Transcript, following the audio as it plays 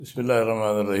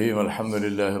Bismillahirrahmanirrahim.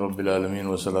 Alhamdulillahi Rabbil Alameen.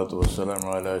 Wa salatu wa salam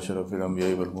ala ashrafil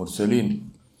anbiya'i wal mursaleen.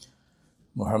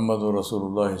 Muhammadur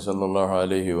Rasulullah sallallahu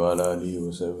alayhi wa ala alihi wa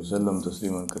sallam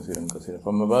tasliman kathiran kathiran.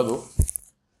 From Mabadu,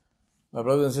 my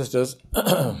brothers and sisters,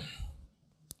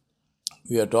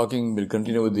 we'll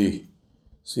continue with the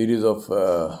series of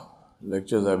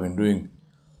lectures I've been doing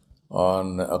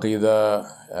on Aqidah,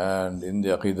 and in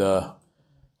the Aqidah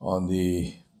on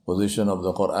the position of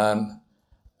the Quran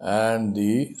and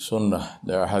the Sunnah,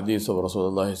 the Hadith of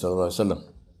Rasulullah sallallahu alaihi wasallam.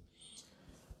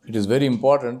 It is very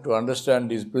important to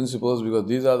understand these principles because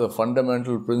these are the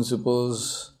fundamental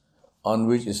principles on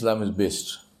which Islam is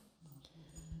based.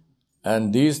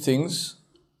 And these things,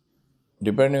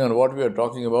 depending on what we are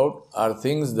talking about, are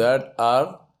things that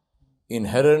are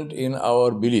inherent in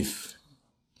our belief.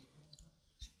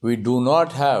 We do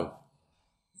not have,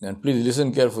 and please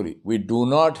listen carefully, we do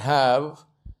not have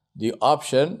the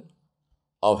option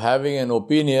of having an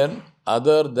opinion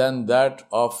other than that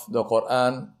of the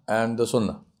Quran and the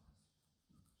Sunnah.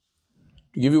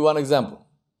 To give you one example,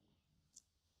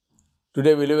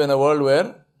 today we live in a world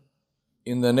where,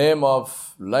 in the name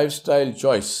of lifestyle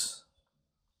choice,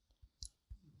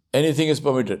 anything is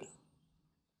permitted,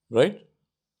 right?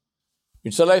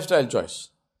 It's a lifestyle choice.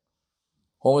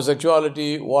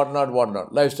 Homosexuality,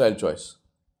 whatnot, lifestyle choice.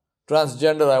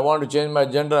 Transgender, I want to change my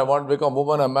gender, I want to become a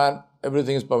woman, a man,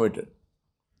 everything is permitted.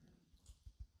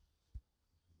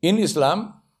 In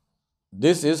Islam,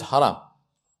 this is haram.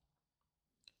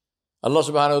 Allah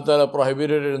subhanahu wa ta'ala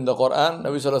prohibited it in the Quran,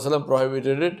 Nabi sallallahu alaihi wasallam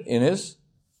prohibited it in his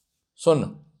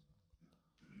Sunnah.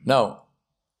 Now,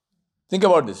 think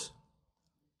about this.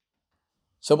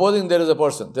 Supposing there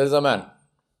is a man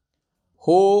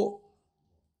who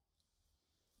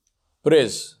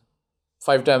prays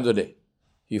 5 times a day.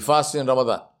 He fasts in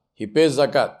Ramadan. He pays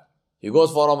zakat. He goes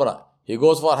for Umrah. He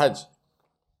goes for Hajj.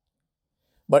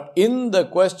 But in the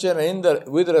question,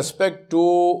 with respect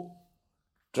to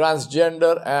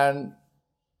transgender and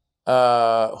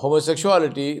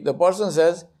homosexuality, the person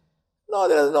says, no,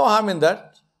 there is no harm in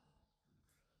that.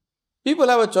 People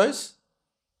have a choice.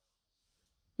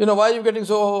 Why are you getting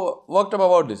so worked up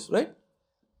about this, right?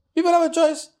 People have a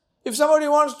choice. If somebody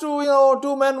wants to,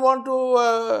 2 men want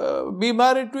to be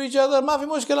married to each other, maafi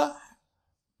mushkila.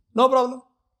 No problem.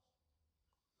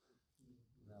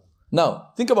 Now,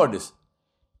 think about this.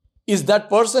 Is that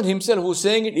person himself who's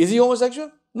saying it, is he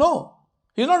homosexual? No,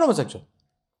 he's not homosexual.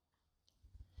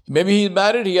 Maybe he's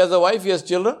married, he has a wife, he has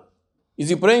children. Is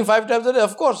he praying 5 times a day?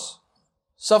 Of course.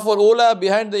 Safar Ula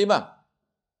behind the Imam.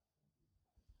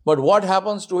 But what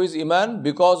happens to his Iman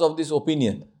because of this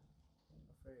opinion?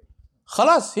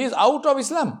 Khalas, he is out of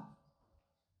Islam.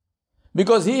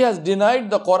 Because he has denied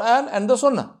the Quran and the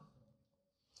Sunnah.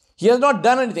 He has not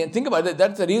done anything. Think about it.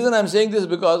 That's the reason I'm saying this,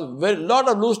 because a lot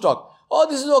of loose talk. Oh,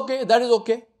 this is okay, that is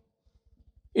okay.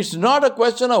 It's not a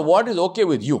question of what is okay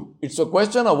with you. It's a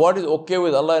question of what is okay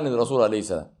with Allah and His Rasul alayhi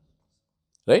salam.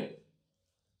 Right?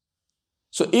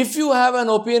 So if you have an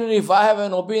opinion, if I have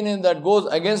an opinion that goes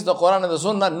against the Quran and the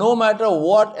Sunnah, no matter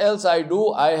what else I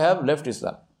do, I have left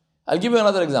Islam. I'll give you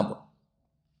another example.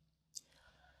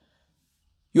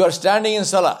 You are standing in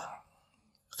Salah,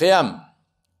 Qiyam.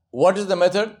 What is the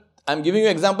method? I'm giving you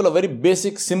an example of very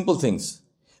basic, simple things.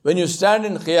 When you stand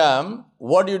in Qiyam,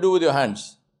 what do you do with your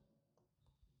hands?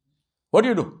 What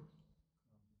do?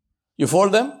 You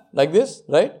fold them like this,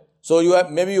 right? So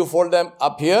maybe you fold them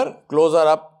up here, closer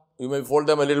up. You may fold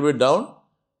them a little bit down.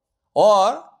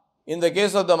 Or, in the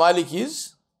case of the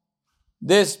Malikis,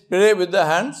 they pray with the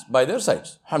hands by their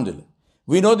sides. Alhamdulillah.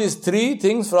 We know these 3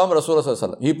 things from Rasulullah sallallahu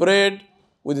alaihi wasallam. He prayed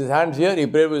with his hands here, he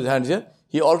prayed with his hands here.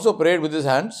 He also prayed with his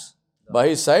hands by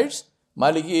his sides.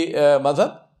 Maliki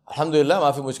madhab, alhamdulillah,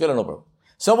 maafi mushkila, no problem.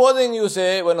 Supposing you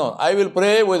say, well, no, I will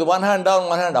pray with one hand down,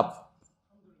 one hand up.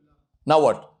 Now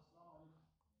what?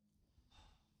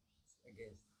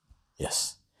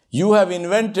 Yes. You have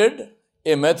invented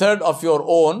a method of your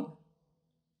own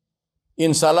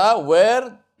in Salah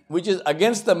which is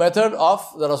against the method of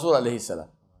the Rasul alayhi salam.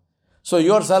 So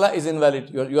your Salah is invalid.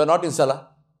 You are not in Salah.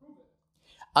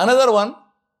 Another one,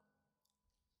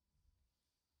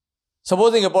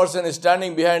 supposing a person is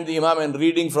standing behind the Imam and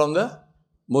reading from the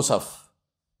Musaf.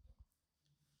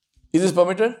 Is this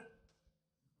permitted?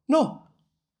 No.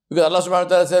 Because Allah subhanahu wa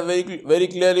ta'ala said very, very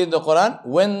clearly in the Quran,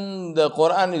 when the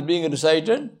Quran is being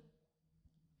recited,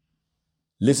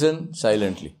 listen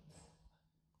silently.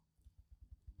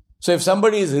 So if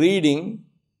somebody is reading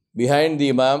behind the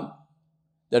Imam,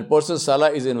 that person's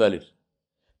Salah is invalid.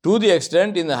 To the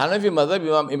extent, in the Hanafi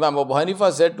madhab, Imam Abu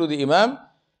Hanifa said to the Imam,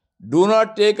 do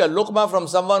not take a luqma from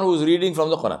someone who is reading from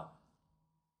the Quran.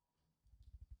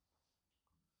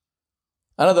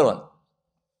 Another one.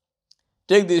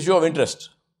 Take the issue of interest.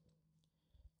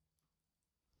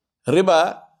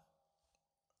 Riba,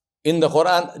 in the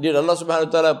Quran, did Allah subhanahu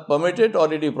wa ta'ala permit it or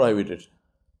did He prohibit it?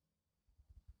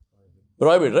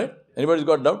 Prohibit, right? Anybody's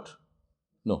got doubt?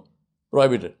 No.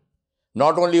 Prohibited.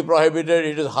 Not only prohibited,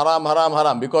 it is haram, haram,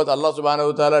 haram, because Allah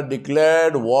subhanahu wa ta'ala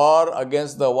declared war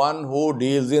against the one who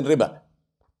deals in riba.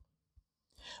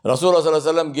 Rasulullah sallallahu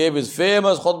alaihi wasallam gave his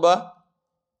famous khutbah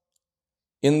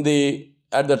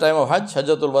at the time of Hajj,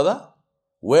 Hajjatul Wada,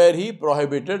 where he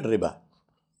prohibited riba.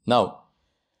 Now,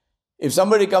 if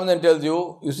somebody comes and tells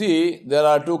you, you see, there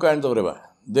are two kinds of riba.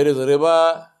 There is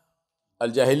riba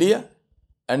al-jahiliyyah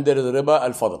and there is riba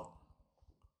al-fadl.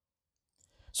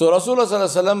 So Rasulullah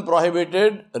sallallahu alaihi wasallam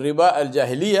prohibited riba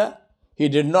al-jahiliyyah. He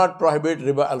did not prohibit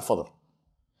riba al-fadl.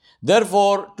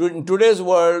 Therefore, in today's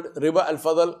world, riba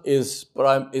al-fadl is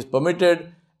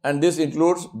permitted, and this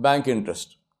includes bank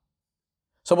interest.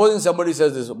 Supposing somebody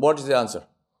says this, what is the answer?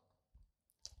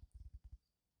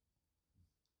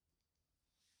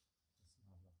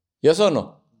 Yes or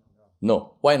no?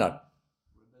 No. Why not?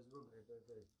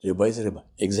 Riba is riba.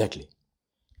 Exactly.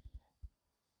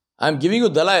 I am giving you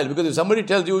dalail because if somebody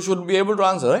tells you, you should be able to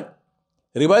answer, right?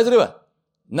 Riba is riba.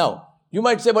 Now, you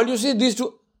might say, well, you see these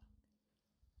two.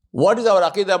 What is our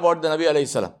aqidah about the Nabi alayhi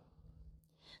salam?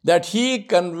 That he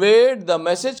conveyed the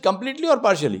message completely or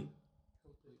partially?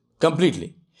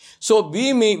 Completely. So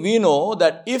we know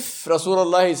that if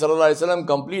Rasulullah sallallahu alaihi wasallam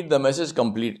conveyed the message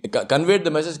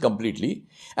completely,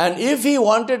 and if he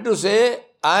wanted to say,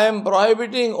 I am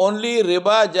prohibiting only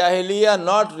riba jahiliyyah,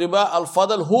 not riba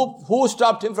al-fadl, who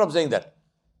stopped him from saying that?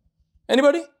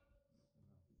 Anybody?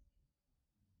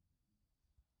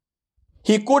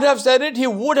 He could have said it, he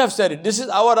would have said it. This is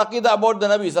our aqidah about the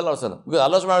Nabi sallallahu alaihi wasallam. Because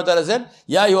Allah subhanahu wa ta'ala said,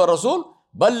 Ya ayyuha Rasul,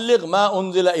 balligh ma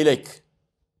unzila ilayk.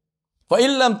 Fa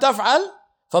illam taf'al,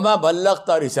 fama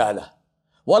ballaghta risalah.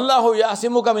 Wallahu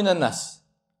ya'simuka minan nas.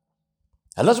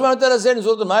 Allah subhanahu wa ta'ala said in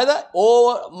Surah Al-Ma'idah,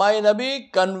 O my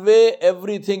Nabi, convey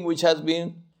everything which has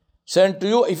been sent to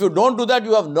you. If you don't do that,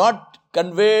 you have not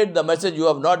conveyed the message, you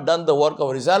have not done the work of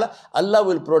Risalah. Allah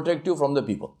will protect you from the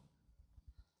people.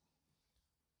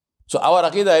 So our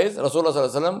aqidah is Rasulullah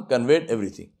sallallahu alaihi wasallam conveyed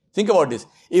everything. Think about this.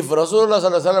 If Rasulullah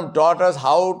sallallahu alaihi wasallam taught us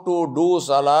how to do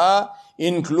salah,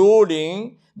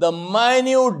 including the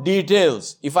minute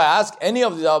details. If I ask any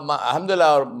of these, alhamdulillah,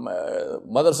 our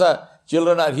madrasa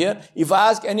children are here. If I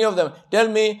ask any of them, tell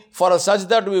me for a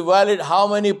sajda to be valid, how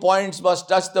many points must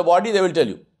touch the body, they will tell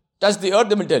you. Touch the earth,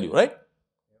 they will tell you, right?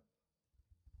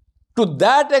 To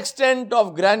that extent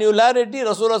of granularity,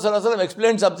 Rasulullah sallallahu alaihi wasallam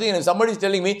explained something, and if somebody is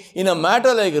telling me, in a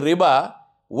matter like riba,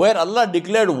 where Allah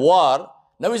declared war,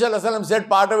 Nabi sallallahu alaihi wasallam said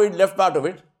part of it, left part of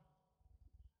it.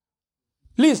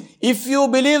 Please, if you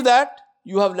believe that,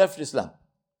 you have left Islam.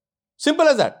 Simple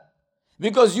as that.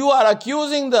 Because you are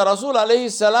accusing the Rasul alayhi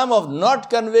salam of not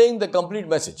conveying the complete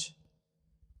message.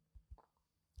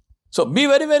 So be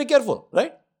very, very careful,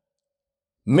 right?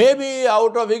 Maybe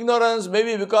out of ignorance,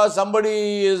 maybe because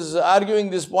somebody is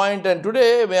arguing this point, and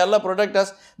today, may Allah protect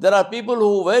us, there are people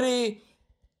who very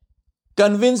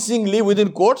convincingly,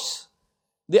 within quotes,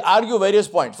 they argue various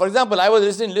points. For example, I was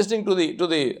listening to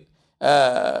the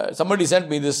somebody sent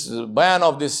me this bayan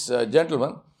of this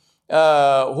gentleman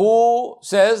who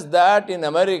says that in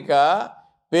America,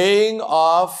 paying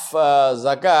of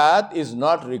zakat is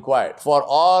not required. For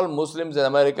all Muslims in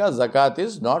America, zakat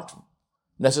is not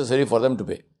necessary for them to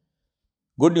pay.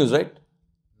 Good news, right?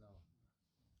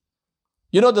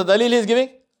 You know the dalil he's giving?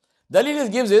 Dalil he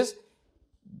gives is,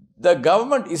 the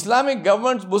government, Islamic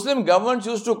governments, Muslim governments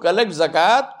used to collect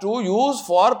zakat to use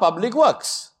for public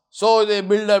works. So they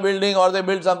build a building or they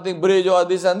build something, bridge or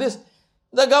this and this.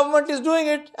 The government is doing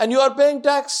it and you are paying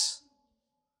tax.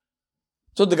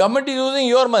 So the government is using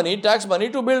your money, tax money,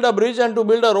 to build a bridge and to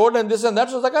build a road and this and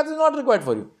that. So zakat is not required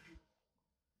for you.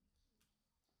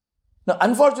 Now,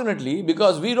 unfortunately,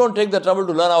 because we don't take the trouble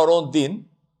to learn our own deen,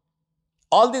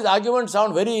 all these arguments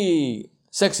sound very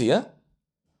sexy, huh?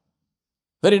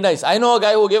 Very nice. I know a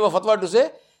guy who gave a fatwa to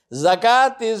say,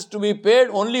 zakat is to be paid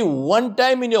only one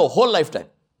time in your whole lifetime.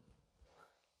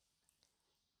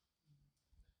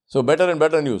 So better and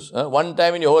better news. One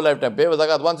time in your whole lifetime. Pay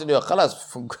zakat once in your khalas.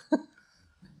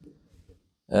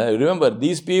 Remember,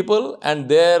 these people and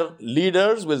their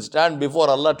leaders will stand before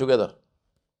Allah together.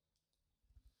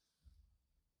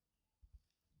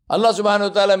 Allah subhanahu wa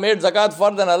ta'ala made zakat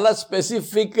fard, and Allah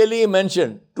specifically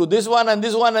mentioned to this one and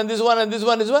this one and this one and this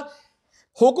one and this one.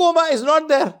 Hukuma is not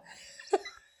there.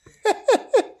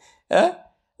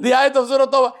 The ayat of Surah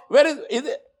Tawbah, where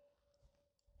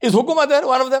is Hukuma there?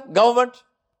 One of them? Government.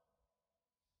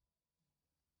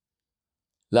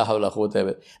 La hawla quwwata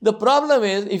illa billah. The problem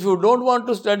is, if you don't want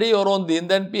to study your own deen,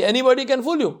 then anybody can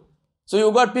fool you. So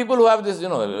you got people who have this, you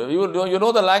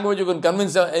know the language, you can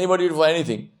convince anybody for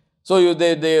anything. So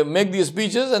they make these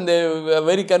speeches and they are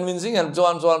very convincing and so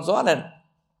on, so on, so on. And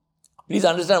please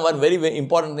understand one very, very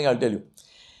important thing I'll tell you.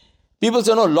 People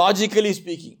say, no, logically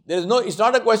speaking. It's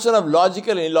not a question of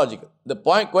logical and illogical. The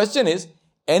question is,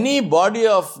 any body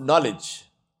of knowledge,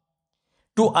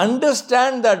 to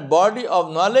understand that body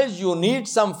of knowledge, you need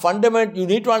to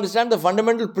understand the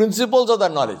fundamental principles of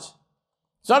that knowledge.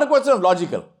 It's not a question of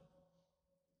logical.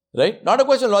 Right? Not a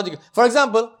question of logical. For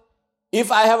example,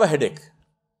 if I have a headache,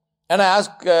 and I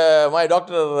ask my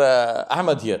doctor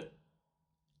Ahmed here,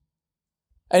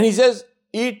 and he says,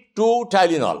 eat 2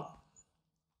 Tylenol.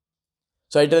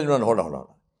 So I tell him, hold on.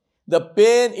 The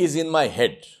pain is in my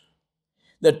head.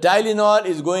 The Tylenol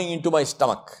is going into my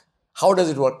stomach. How does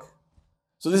it work?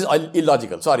 So this is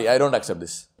illogical. Sorry, I don't accept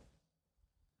this.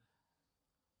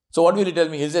 So what will he tell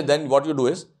me? He'll say, then what you do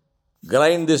is,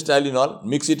 grind this Tylenol,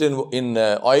 mix it in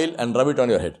oil and rub it on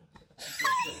your head.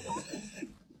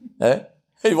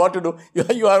 What to do?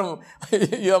 You are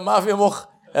Mafi Mukh.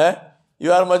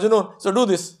 You are Majnoon. So do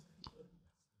this.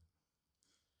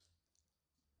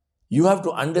 You have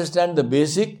to understand the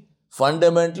basic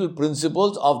fundamental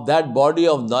principles of that body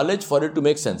of knowledge for it to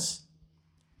make sense.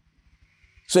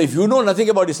 So if you know nothing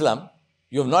about Islam,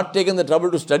 you have not taken the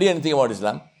trouble to study anything about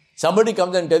Islam, somebody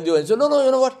comes and tells you and says, no,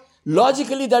 you know what?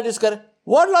 Logically that is correct.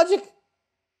 What logic?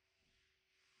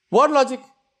 What logic?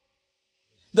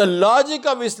 The logic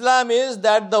of Islam is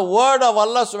that the word of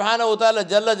Allah subhanahu wa ta'ala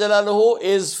Jalla Jalaluhu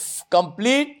is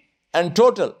complete and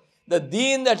total. The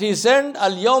deen that He sent,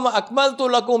 Al-Yawma akmaltu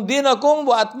lakum dinakum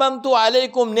wa atmamtu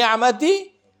alaykum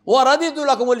ni'amati wa raditu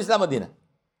lakum al-Islam dina.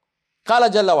 Qala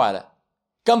Jalla wa ala.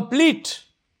 Complete.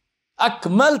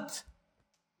 Akmalt.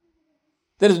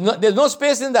 There's no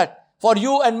space in that for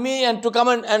you and me and to come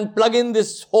and plug in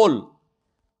this hole.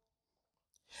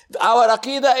 Our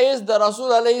aqidah is the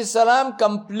Rasul alayhi salam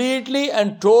completely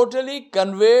and totally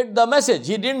conveyed the message.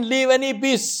 He didn't leave any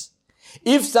piece.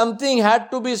 If something had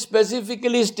to be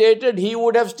specifically stated, he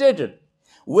would have stated.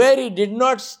 Where he did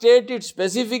not state it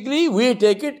specifically, we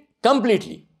take it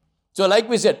completely. So like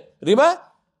we said, riba,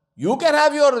 you can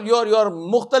have your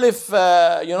mukhtalif,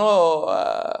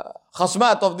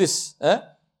 khasmat of this. Riba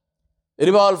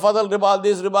al-fadl, riba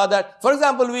al-this, riba that. For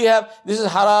example, we have, this is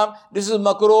haram, this is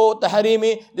makruh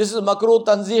tahrimi, this is makruh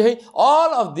tanzihi.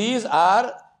 All of these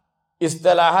are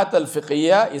istilahat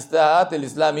al-fiqhiyya, istilahat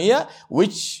al-islamiyya,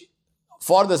 which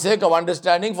for the sake of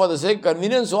understanding, for the sake of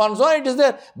convenience, so on, it is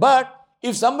there. But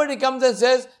if somebody comes and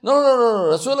says, no,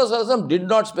 Rasulullah sallallahu alaihi wasallam did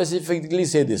not specifically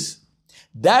say this.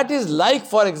 That is like,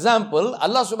 for example,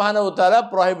 Allah subhanahu wa ta'ala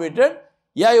prohibited,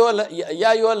 Ya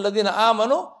ayyuhal ladhina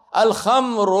amanu,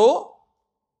 al-khamru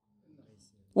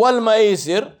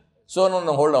wal-maisir. So, no,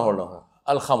 hold on.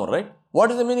 Al-khamr, right? What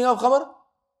is the meaning of khamr?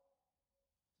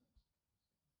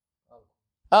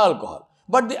 Alcohol.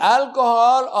 But the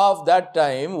alcohol of that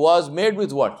time was made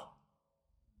with what?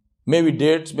 Maybe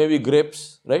dates, maybe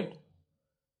grapes, right?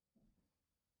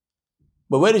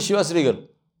 But where is Chivas Regal?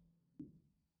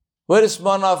 Where is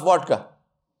Smirnoff vodka?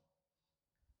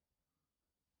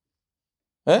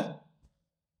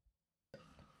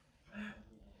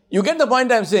 You get the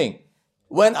point I'm saying.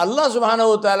 When Allah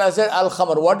subhanahu wa ta'ala said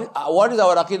al-khamr, what is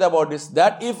our aqidah about this?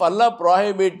 That if Allah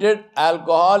prohibited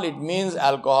alcohol, it means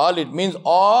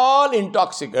all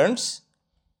intoxicants,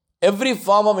 every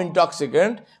form of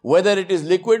intoxicant, whether it is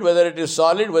liquid, whether it is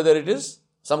solid, whether it is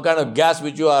some kind of gas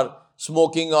which you are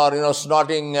smoking or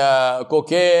snorting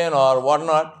cocaine or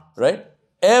whatnot, right?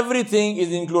 Everything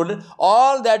is included.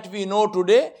 All that we know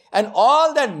today and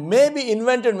all that may be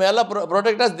invented, may Allah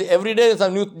protect us, every day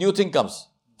some new thing comes.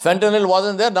 Fentanyl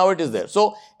wasn't there, now it is there.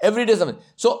 So, every day something.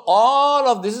 So, all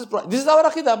of this is our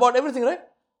aqidah about everything, right?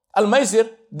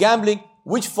 Al-Maisir, gambling,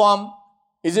 which form?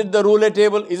 Is it the roulette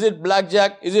table? Is it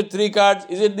blackjack? Is it 3 cards?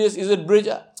 Is it this? Is it bridge?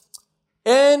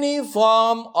 Any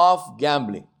form of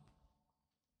gambling.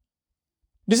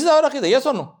 This is our aqidah, yes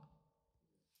or no?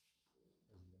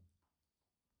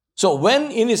 So,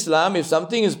 when in Islam, if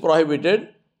something is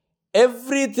prohibited,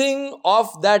 everything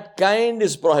of that kind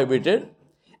is prohibited.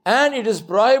 And it is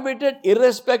prohibited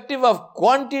irrespective of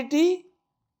quantity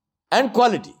and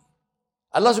quality.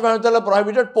 Allah subhanahu wa ta'ala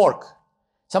prohibited pork.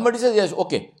 Somebody says, yes,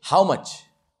 okay, how much?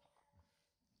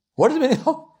 What is the meaning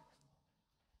of?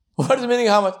 What is the meaning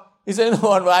of how much? He said,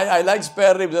 no, I like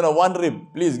spare ribs, 1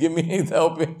 rib. Please give me the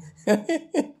opinion.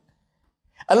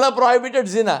 Allah prohibited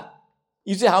zina.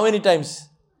 You say, how many times?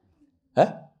 It's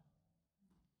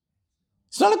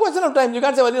not a question of time. You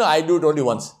can't say, well, I do it only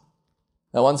once.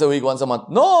 Once a week, once a month.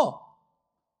 No.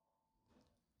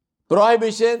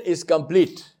 Prohibition is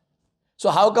complete. So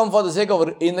how come for the sake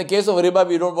of, in the case of riba,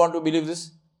 we don't want to believe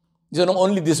this? You say, no,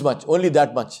 only this much, only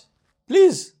that much.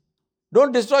 Please,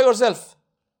 don't destroy yourself.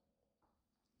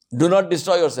 Do not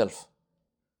destroy yourself.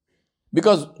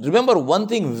 Because remember one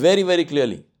thing very, very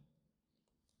clearly.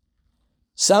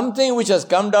 Something which has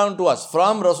come down to us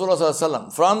from Rasulullah Sallallahu Alaihi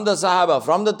Wasallam, from the Sahaba,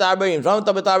 from the Tabi'in, from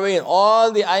the Tabi'in,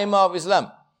 all the Aimah of Islam.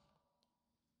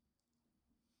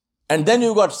 And then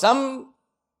you got some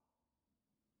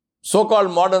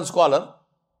so-called modern scholar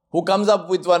who comes up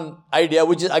with one idea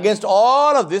which is against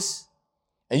all of this,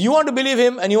 and you want to believe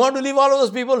him and you want to leave all of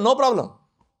those people, no problem.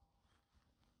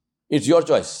 It's your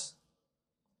choice.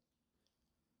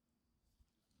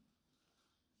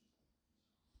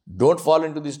 Don't fall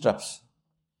into these traps.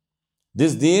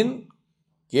 This deen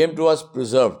came to us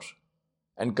preserved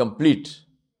and complete.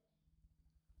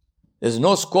 There's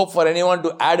no scope for anyone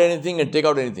to add anything and take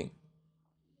out anything.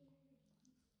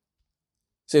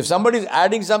 So if somebody is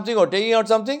adding something or taking out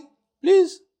something,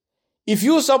 please. If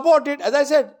you support it, as I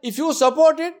said, if you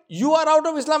support it, you are out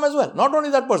of Islam as well. Not only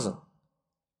that person.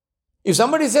 If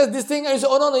somebody says this thing and you say,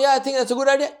 oh no, yeah, I think that's a good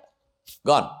idea.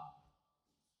 Gone.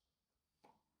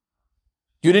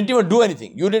 You didn't even do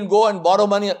anything. You didn't go and borrow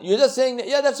money. You're just saying,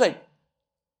 yeah, that's right.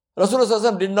 Rasulullah Sallallahu Alaihi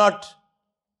Wasallam did not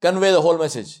convey the whole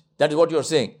message. That is what you're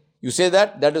saying. You say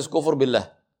that, that is kufr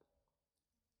billah.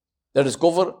 That is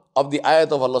kufr of the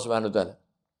ayat of Allah subhanahu wa ta'ala.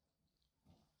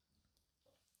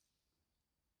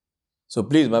 So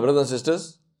please, my brothers and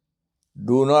sisters,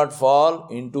 do not fall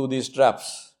into these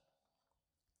traps.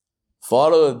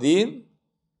 Follow the deen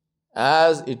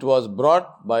as it was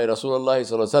brought by Rasulullah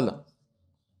Sallallahu Alaihi Wasallam.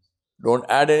 Don't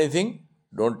add anything,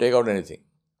 don't take out anything.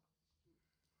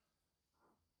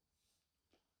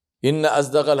 Inna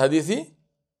asdaqal hadithi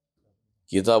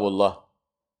kitabullah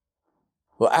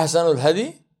wa ahsanul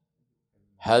hadi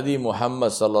hadi Muhammad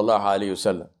sallallahu alaihi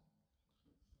wasallam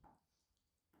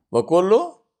wa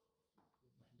kullu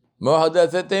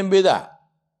muhdathatin bid'ah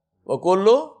wa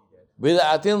kullu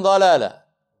bid'atin dalalah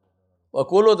wa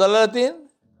kullu dalalatin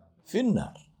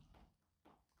finnar.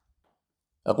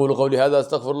 أقول قولي هذا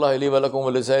أستغفر الله لي ولكم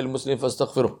ولسائر المسلمين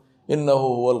فاستغفروه إنه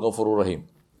هو الغفور الرحيم.